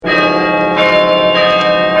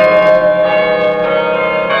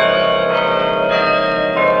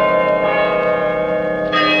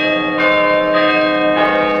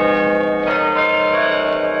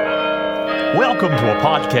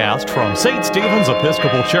broadcast from St. Stephen's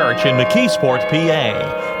Episcopal Church in McKeesport,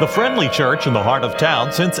 PA, the friendly church in the heart of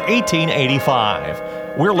town since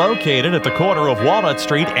 1885. We're located at the corner of Walnut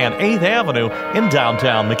Street and 8th Avenue in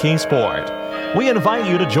downtown McKeesport. We invite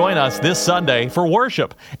you to join us this Sunday for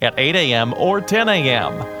worship at 8 a.m. or 10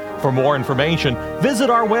 a.m. For more information, visit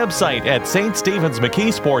our website at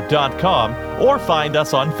ststevensmckeesport.com or find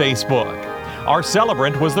us on Facebook. Our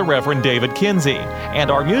celebrant was the Reverend David Kinsey,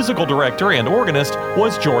 and our musical director and organist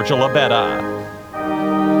was Georgia Labetta.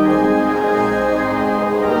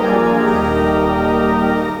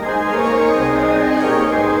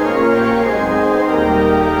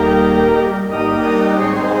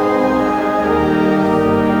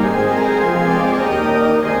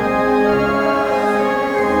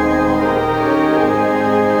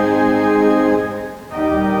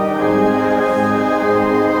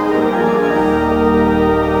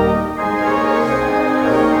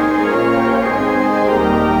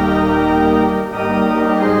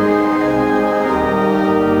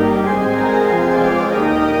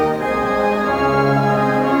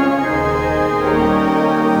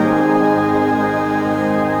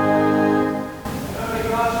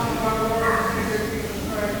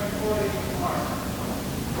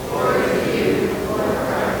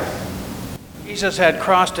 Jesus had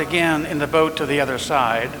crossed again in the boat to the other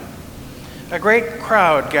side. A great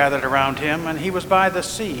crowd gathered around him, and he was by the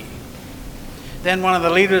sea. Then one of the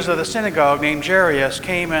leaders of the synagogue named Jairus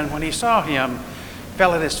came, and when he saw him,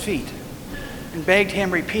 fell at his feet and begged him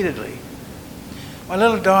repeatedly, "My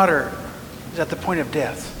little daughter is at the point of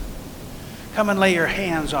death. Come and lay your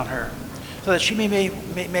hands on her, so that she may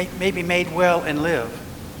be made well and live."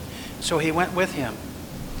 So he went with him,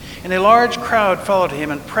 and a large crowd followed him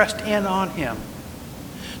and pressed in on him.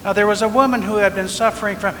 Now there was a woman who had been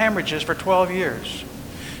suffering from hemorrhages for 12 years.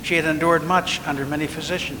 She had endured much under many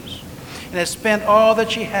physicians, and had spent all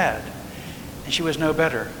that she had, and she was no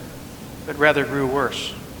better, but rather grew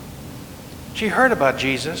worse. She heard about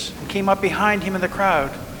Jesus and came up behind him in the crowd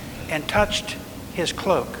and touched his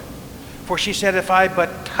cloak. For she said, "If I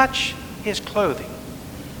but touch his clothing,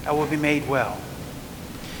 I will be made well."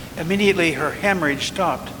 Immediately her hemorrhage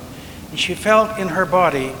stopped, and she felt in her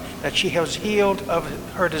body that she was healed of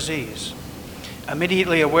her disease.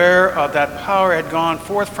 Immediately aware of that power had gone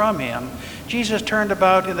forth from him, Jesus turned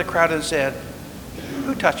about in the crowd and said,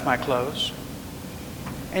 "Who touched my clothes?"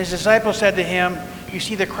 And his disciples said to him, "You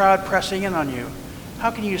see the crowd pressing in on you.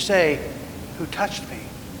 How can you say, 'Who touched me?'"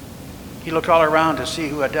 He looked all around to see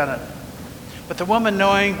who had done it. But the woman,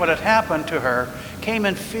 knowing what had happened to her, came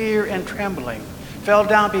in fear and trembling, fell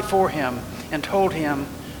down before him, and told him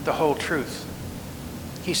the whole truth.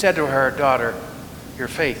 He said to her, "Daughter, your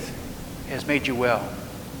faith has made you well.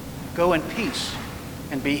 Go in peace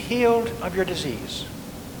and be healed of your disease."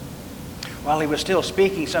 While he was still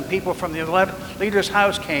speaking, some people from the leader's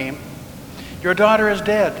house came. "Your daughter is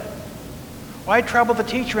dead. Why trouble the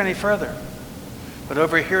teacher any further?" But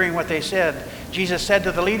overhearing what they said, Jesus said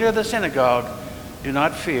to the leader of the synagogue, "Do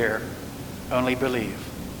not fear, only believe."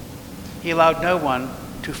 He allowed no one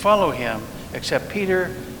to follow him except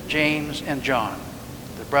Peter, James, and John,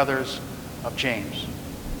 the brothers of James.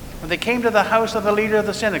 When they came to the house of the leader of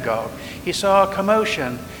the synagogue, he saw a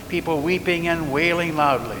commotion, people weeping and wailing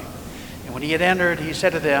loudly. And when he had entered, he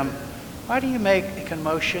said to them, "Why do you make a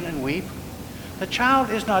commotion and weep? The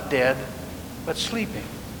child is not dead, but sleeping."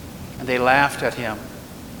 And they laughed at him.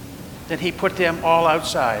 Then he put them all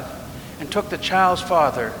outside and took the child's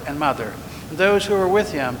father and mother and those who were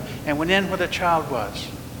with him and went in where the child was.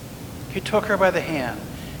 He took her by the hand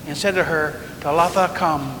and said to her, "Talitha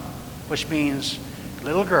cum," which means,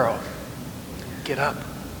 "Little girl, get up."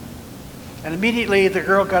 And immediately the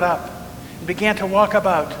girl got up and began to walk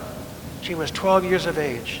about. She was 12 years of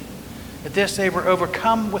age. At this they were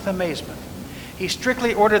overcome with amazement. He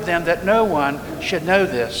strictly ordered them that no one should know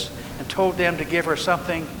this and told them to give her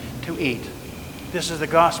something to eat. This is the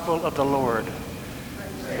gospel of the Lord.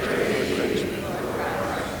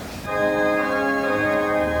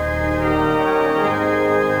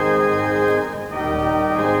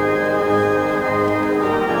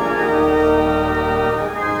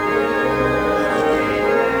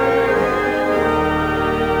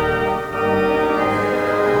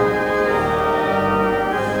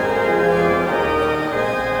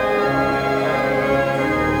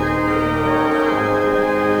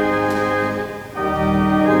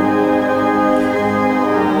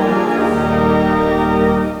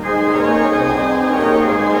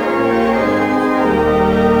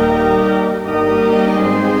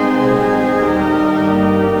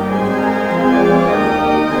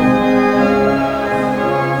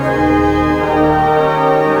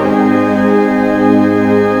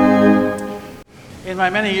 my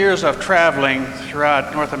many years of traveling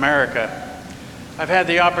throughout North America, I've had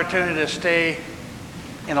the opportunity to stay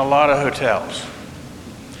in a lot of hotels.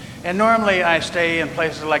 And normally I stay in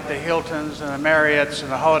places like the Hiltons and the Marriotts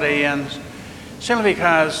and the Holiday Inns, simply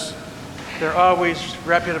because they're always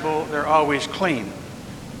reputable, they're always clean.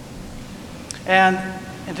 And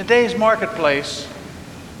in today's marketplace,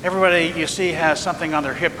 everybody you see has something on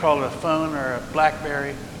their hip called a phone or a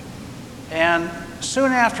BlackBerry. And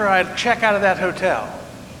soon after I check out of that hotel,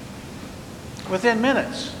 within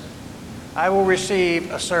minutes, I will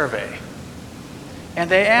receive a survey. And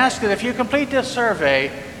they ask that if you complete this survey,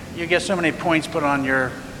 you get so many points put on your,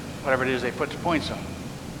 whatever it is they put the points on.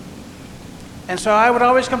 And so I would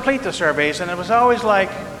always complete the surveys, and it was always like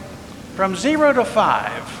from 0 to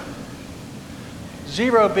 5,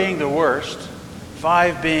 0 being the worst,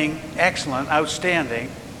 5 being excellent, outstanding.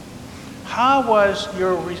 How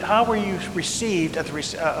were you received at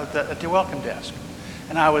the welcome desk?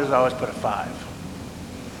 And I would always put a 5.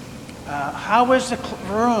 How was the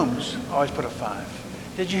rooms? Always put a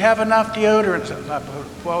 5. Did you have enough deodorant?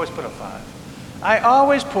 Always put a 5. I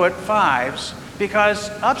always put 5s because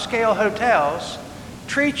upscale hotels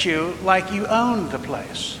treat you like you own the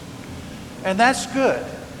place. And that's good.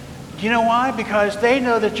 Do you know why? Because they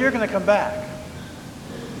know that you're going to come back.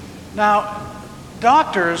 Now,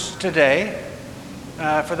 doctors today,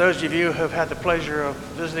 for those of you who have had the pleasure of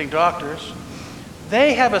visiting doctors,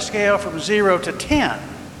 they have a scale from 0 to 10.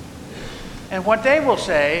 And what they will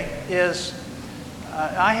say is,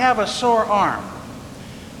 I have a sore arm.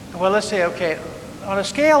 Well, let's say, okay, on a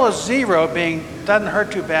scale of 0 being doesn't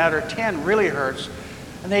hurt too bad, or 10 really hurts,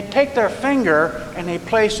 and they take their finger and they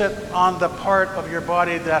place it on the part of your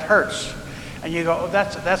body that hurts. And you go, oh,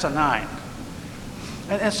 that's a 9.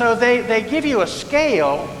 And so they give you a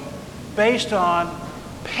scale based on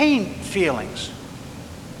pain feelings.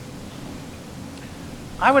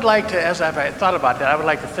 I would like to, as I've thought about that, I would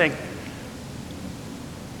like to think,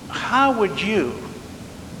 how would you,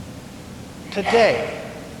 today,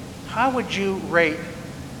 how would you rate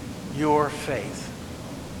your faith?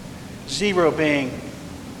 0 being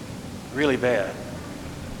really bad.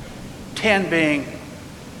 10 being,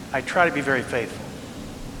 I try to be very faithful.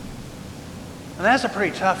 And that's a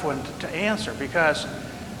pretty tough one to answer, because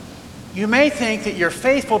you may think that you're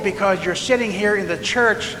faithful because you're sitting here in the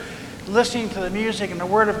church listening to the music and the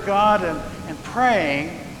Word of God and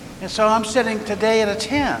praying, and so I'm sitting today at a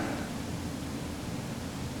 10.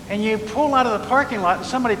 And you pull out of the parking lot and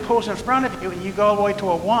somebody pulls in front of you and you go all the way to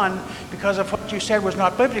a 1 because of what you said was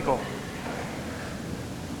not biblical.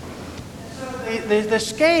 So the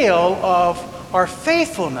scale of our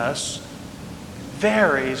faithfulness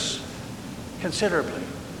varies considerably.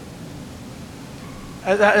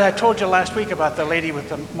 I told you last week about the lady with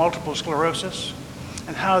the multiple sclerosis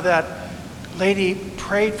and how that lady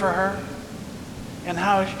prayed for her and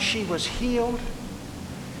how she was healed.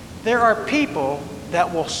 There are people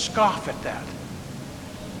that will scoff at that.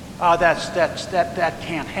 That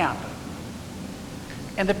can't happen.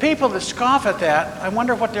 And the people that scoff at that, I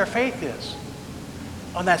wonder what their faith is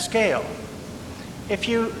on that scale. If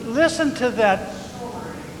you listen to that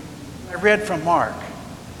story I read from Mark,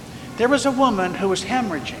 there was a woman who was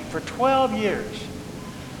hemorrhaging for 12 years,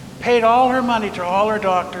 paid all her money to all her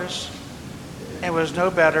doctors, and was no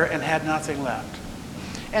better and had nothing left.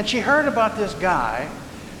 And she heard about this guy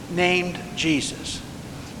named Jesus.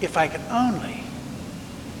 If I could only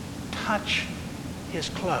touch his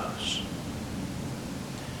clothes.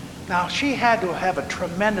 Now, she had to have a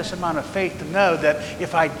tremendous amount of faith to know that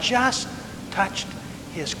if I just touched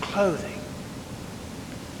his clothing,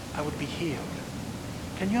 I would be healed.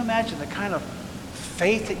 Can you imagine the kind of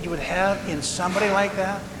faith that you would have in somebody like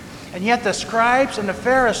that? And yet the scribes and the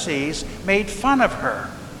Pharisees made fun of her.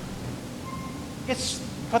 It's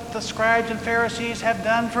what the scribes and Pharisees have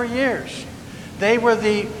done for years. They were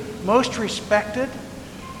the most respected,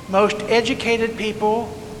 most educated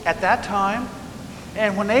people at that time.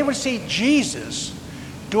 And when they would see Jesus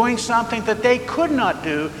doing something that they could not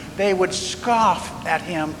do, they would scoff at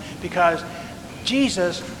him because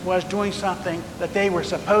Jesus was doing something that they were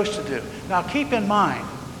supposed to do. Now keep in mind,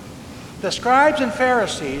 the scribes and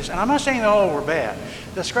Pharisees, and I'm not saying they all were bad,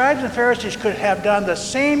 the scribes and Pharisees could have done the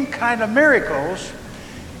same kind of miracles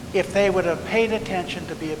if they would have paid attention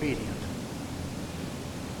to be obedient.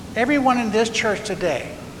 Everyone in this church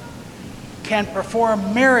today can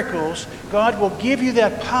perform miracles. God will give you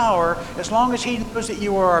that power as long as he knows that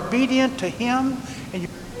you are obedient to him and you're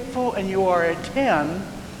faithful and you are a 10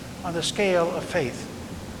 on the scale of faith.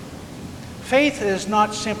 Faith is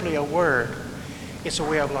not simply a word, it's a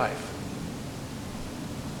way of life.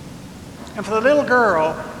 And for the little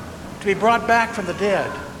girl to be brought back from the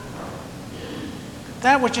dead.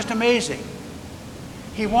 That was just amazing.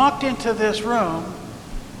 He walked into this room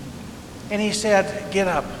and he said, "Get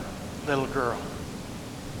up, little girl."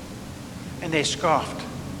 And they scoffed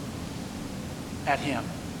at him.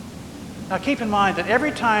 Now keep in mind that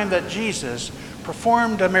every time that Jesus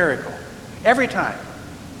performed a miracle, every time,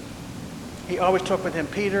 he always took with him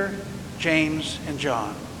Peter, James, and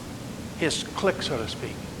John, his clique, so to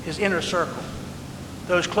speak, his inner circle,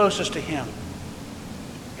 those closest to him.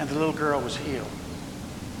 And the little girl was healed.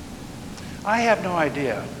 I have no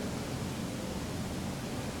idea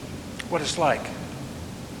what it's like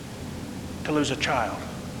to lose a child.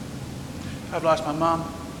 I've lost my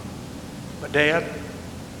mom, my dad,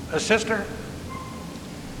 a sister.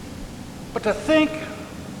 But to think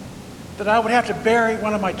that I would have to bury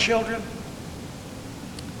one of my children,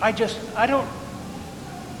 I don't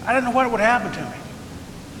know what would happen to me.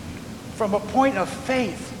 From a point of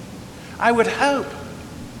faith, I would hope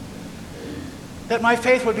that my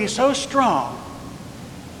faith would be so strong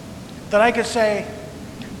that I could say,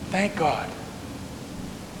 thank God,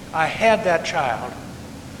 I had that child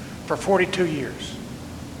for 42 years.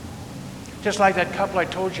 Just like that couple I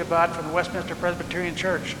told you about from the Westminster Presbyterian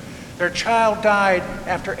Church. Their child died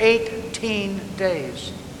after 18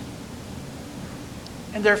 days.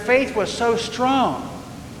 And their faith was so strong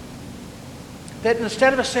that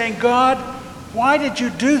instead of saying, "God, why did you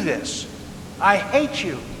do this? I hate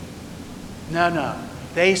you." No.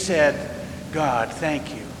 They said, "God, thank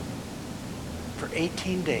you. For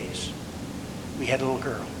 18 days, we had a little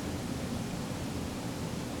girl."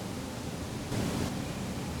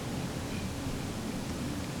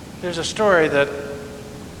 There's a story that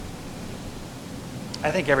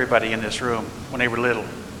I think everybody in this room, when they were little,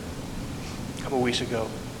 a couple weeks ago,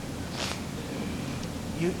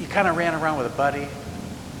 you kind of ran around with a buddy,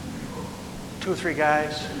 2 or 3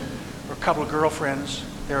 guys, or a couple of girlfriends.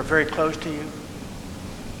 They were very close to you.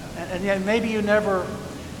 And yet maybe you never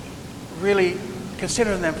really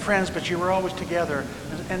considered them friends, but you were always together.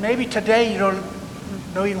 And maybe today you don't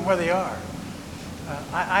know even where they are.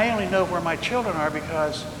 I only know where my children are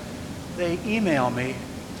because they email me.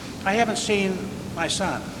 I haven't seen my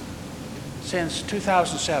son since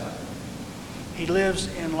 2007. He lives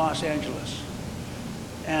in Los Angeles,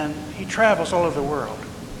 and he travels all over the world.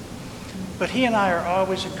 But he and I are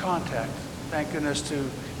always in contact, thank goodness, to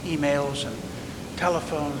emails and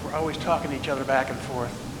telephones. We're always talking to each other back and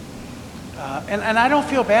forth. And I don't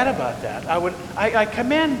feel bad about that. I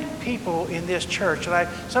commend people in this church, and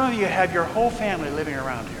some of you have your whole family living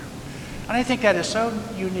around here. And I think that is so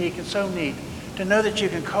unique and so neat to know that you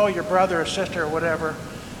can call your brother or sister or whatever.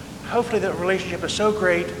 Hopefully the relationship is so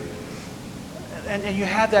great, and you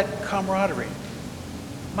have that camaraderie.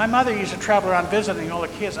 My mother used to travel around visiting all the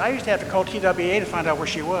kids. I used to have to call TWA to find out where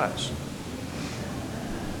she was.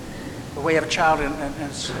 But we have a child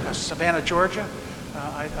in Savannah, Georgia.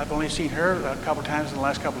 I've only seen her a couple times in the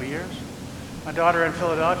last couple of years. My daughter in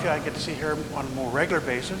Philadelphia, I get to see her on a more regular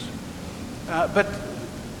basis. But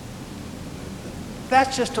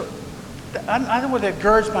that's just, I don't know whether it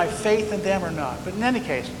girds my faith in them or not. But in any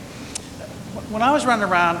case, when I was running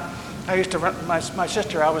around, I used to run, my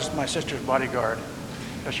sister, I was my sister's bodyguard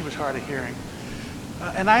because she was hard of hearing.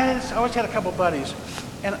 And I always had a couple buddies.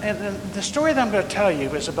 And the story that I'm going to tell you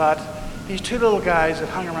is about these 2 little guys that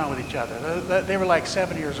hung around with each other. They were like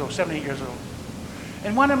 7 years old, 7, 8 years old.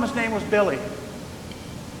 And one of them, his name was Billy.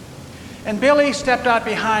 And Billy stepped out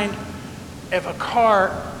behind of a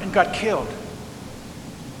car and got killed.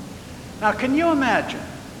 Now, can you imagine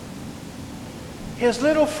his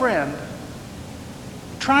little friend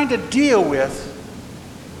trying to deal with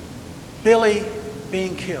Billy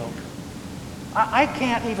being killed? I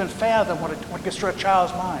can't even fathom what gets through a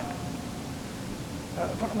child's mind.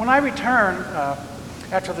 When I return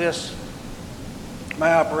after this,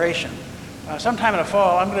 my operation, sometime in the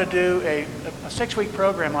fall, I'm going to do a 6-week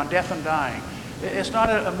program on death and dying. It's not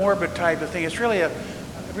a morbid type of thing. It's really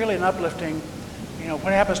an uplifting,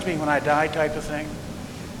 what happens to me when I die type of thing.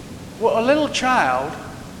 Well, a little child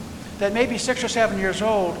that may be 6 or 7 years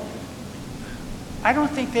old, I don't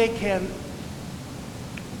think they can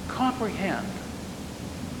comprehend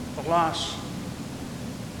the loss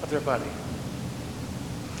of their buddy.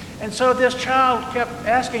 And so this child kept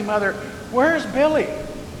asking mother, "Where's Billy?"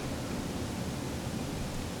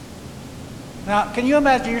 Now, can you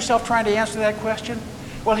imagine yourself trying to answer that question?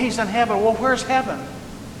 Well, he's in heaven. Well, where's heaven?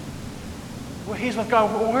 Well, he's with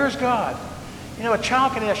God. Well, where's God? A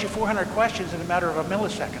child can ask you 400 questions in a matter of a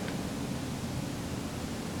millisecond.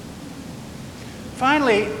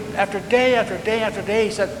 Finally, after day after day after day,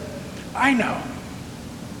 he said, "I know.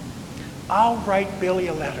 I'll write Billy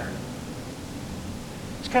a letter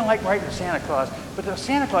kind of like writing to Santa Claus. But the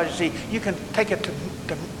Santa Claus, you see, you can take it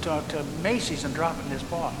to Macy's and drop it in his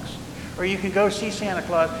box. Or you can go see Santa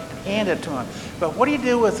Claus and hand it to him. But what do you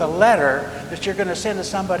do with a letter that you're going to send to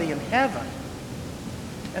somebody in heaven?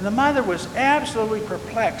 And the mother was absolutely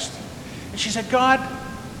perplexed. And she said, God,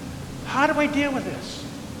 how do I deal with this?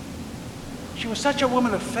 She was such a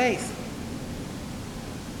woman of faith.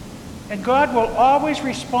 And God will always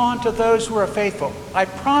respond to those who are faithful. I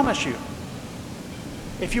promise you.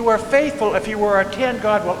 If you are faithful, if you are a 10,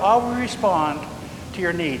 God will always respond to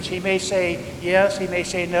your needs. He may say yes, he may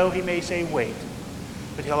say no, he may say wait.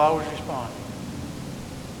 But he'll always respond.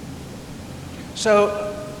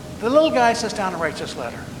 So the little guy sits down and writes this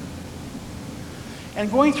letter.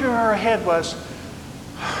 And going through her head was,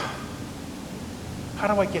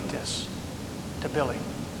 how do I get this to Billy?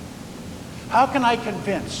 How can I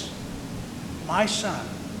convince my son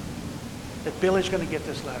that Billy's going to get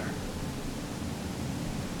this letter?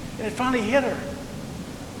 And it finally hit her.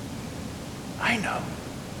 I know.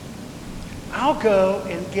 I'll go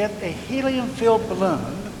and get a helium-filled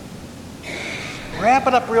balloon, wrap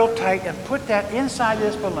it up real tight, and put that inside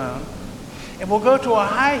this balloon, and we'll go to a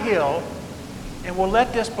high hill, and we'll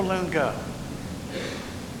let this balloon go.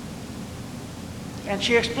 And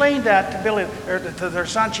she explained that to Billy, or to their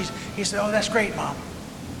son. He said, oh, that's great, Mom.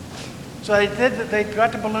 So they did. They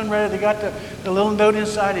got the balloon ready. They got the little note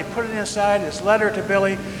inside. They put it inside, this letter to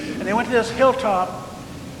Billy. And they went to this hilltop.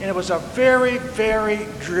 And it was a very, very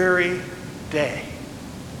dreary day.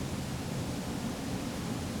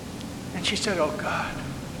 And she said, oh, God,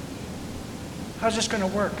 how's this going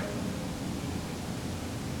to work?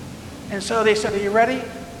 And so they said, are you ready?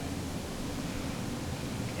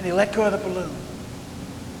 And they let go of the balloon.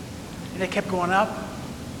 And they kept going up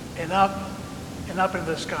and up and up into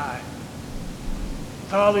the sky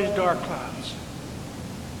with all these dark clouds.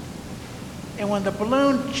 And when the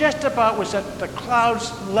balloon just about was at the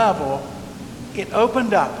cloud's level, it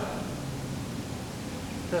opened up.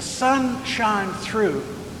 The sun shined through.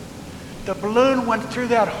 The balloon went through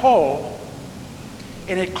that hole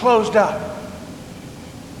and it closed up.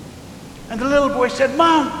 And the little boy said,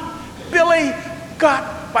 Mom, Billy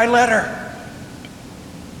got my letter.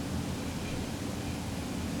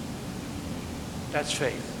 That's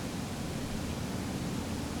faith.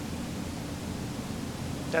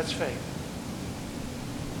 That's faith.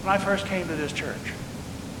 When I first came to this church,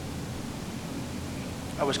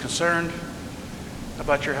 I was concerned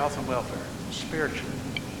about your health and welfare, spiritually.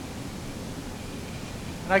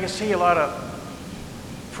 And I could see a lot of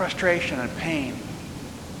frustration and pain.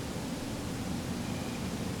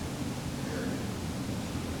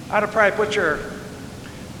 I'd have probably put your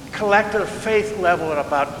collective faith level at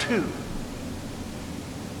about 2.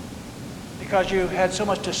 Because you had so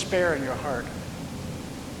much despair in your heart.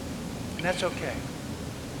 And that's okay.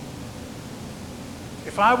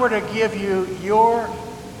 If I were to give you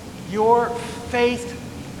your faith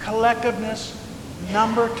collectiveness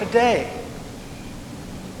number today,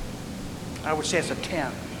 I would say it's a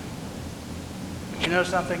 10. But you know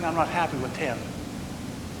something? I'm not happy with 10.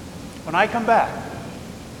 When I come back,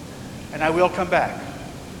 and I will come back,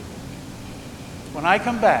 when I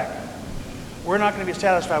come back, we're not going to be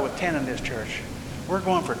satisfied with 10 in this church. We're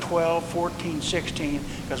going for 12, 14, 16,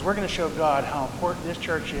 because we're going to show God how important this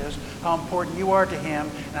church is, how important you are to Him,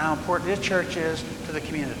 and how important this church is to the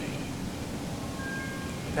community.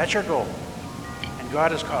 That's your goal. And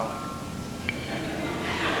God is calling.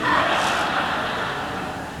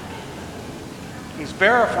 He's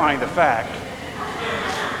verifying the fact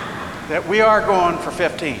that we are going for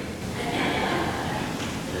 15.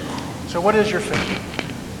 So what is your faith?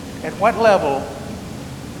 At what level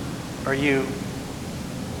are you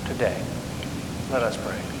today? Let us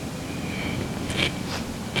pray.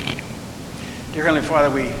 Dear Heavenly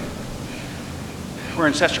Father, we're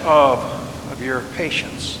in such awe of your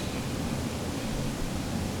patience.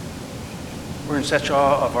 We're in such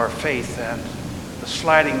awe of our faith and the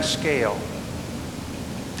sliding scale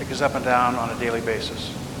that goes up and down on a daily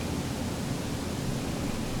basis.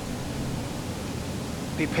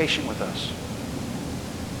 Be patient with us.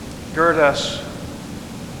 Gird us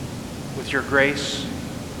with your grace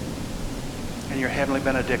and your heavenly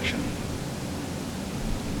benediction.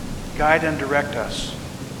 Guide and direct us.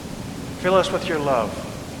 Fill us with your love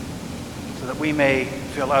so that we may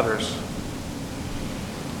fill others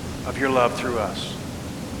of your love through us.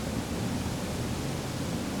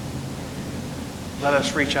 Let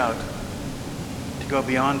us reach out to go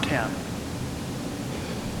beyond 10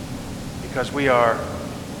 because we are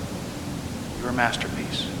your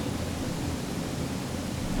masterpiece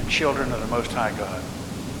and children of the Most High God.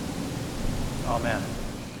 Amen.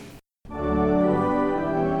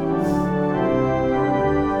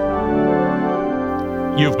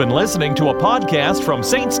 You've been listening to a podcast from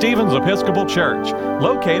St. Stephen's Episcopal Church,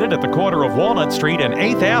 located at the corner of Walnut Street and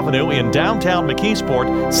 8th Avenue in downtown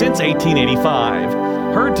McKeesport since 1885.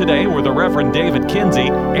 Heard today were the Reverend David Kinsey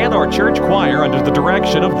and our church choir under the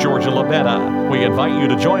direction of Georgia Labetta. We invite you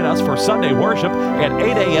to join us for Sunday worship at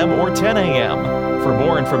 8 a.m. or 10 a.m. For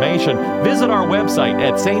more information, visit our website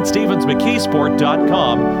at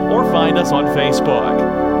ststevensmckeesport.com or find us on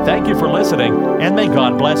Facebook. Thank you for listening, and may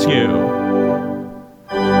God bless you.